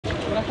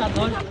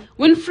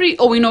Winfrey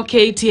Owino,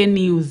 KTN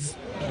News.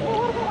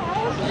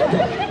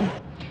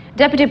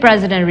 Deputy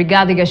President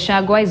Rigathi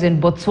Gachagua is in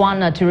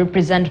Botswana to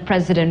represent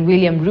President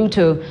William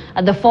Ruto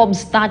at the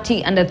Forbes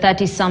 30 Under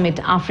 30 Summit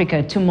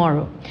Africa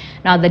tomorrow.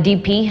 Now, the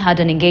DP had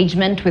an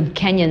engagement with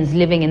Kenyans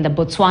living in the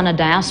Botswana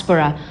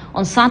diaspora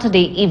on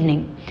Saturday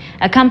evening.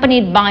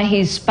 Accompanied by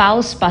his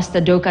spouse,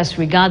 Pastor Dorcas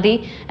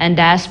Rigathi, and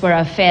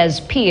Diaspora Affairs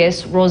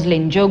PS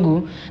Roslyn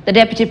Jogu, the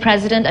Deputy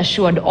President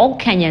assured all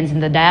Kenyans in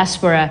the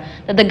diaspora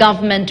that the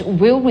government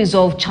will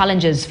resolve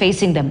challenges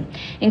facing them,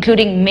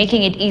 including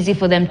making it easy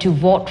for them to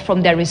vote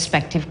from their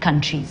respective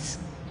countries.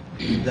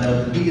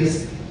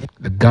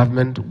 The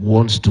government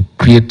wants to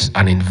create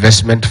an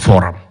investment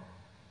forum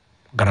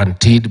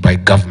guaranteed by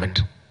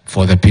government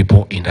for the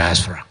people in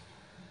diaspora.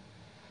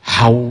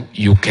 How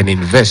you can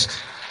invest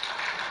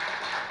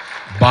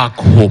back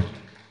home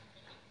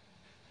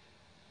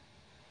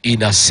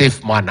in a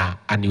safe manner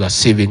and your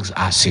savings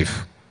are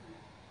safe.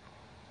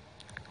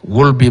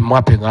 We'll be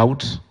mapping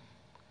out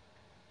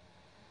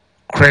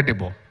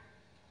credible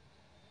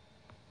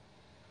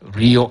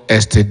real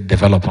estate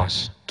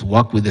developers to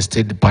work with the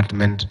State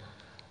Department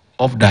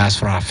of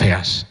Diaspora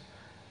Affairs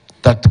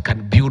that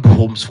can build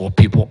homes for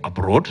people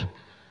abroad,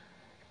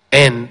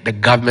 and the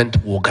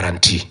government will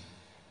guarantee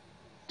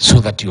so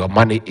that your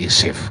money is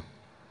safe,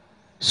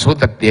 so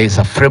that there is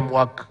a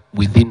framework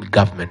within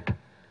government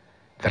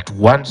that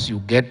once you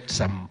get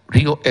some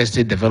real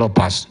estate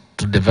developers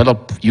to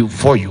develop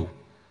for you,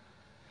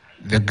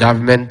 the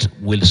government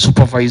will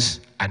supervise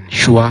and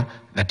ensure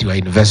that your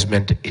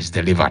investment is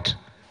delivered.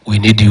 We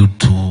need you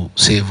to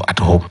save at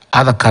home.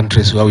 Other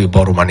countries where we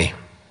borrow money,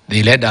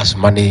 they lend us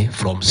money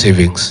from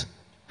savings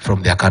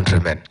from their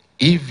countrymen.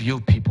 If you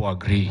people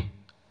agree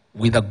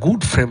with a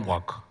good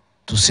framework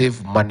to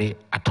save money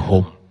at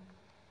home,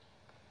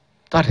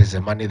 that is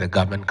the money the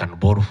government can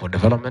borrow for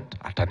development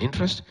at an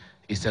interest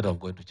instead of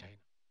going to China.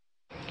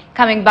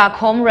 Coming back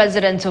home,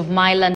 residents of Myland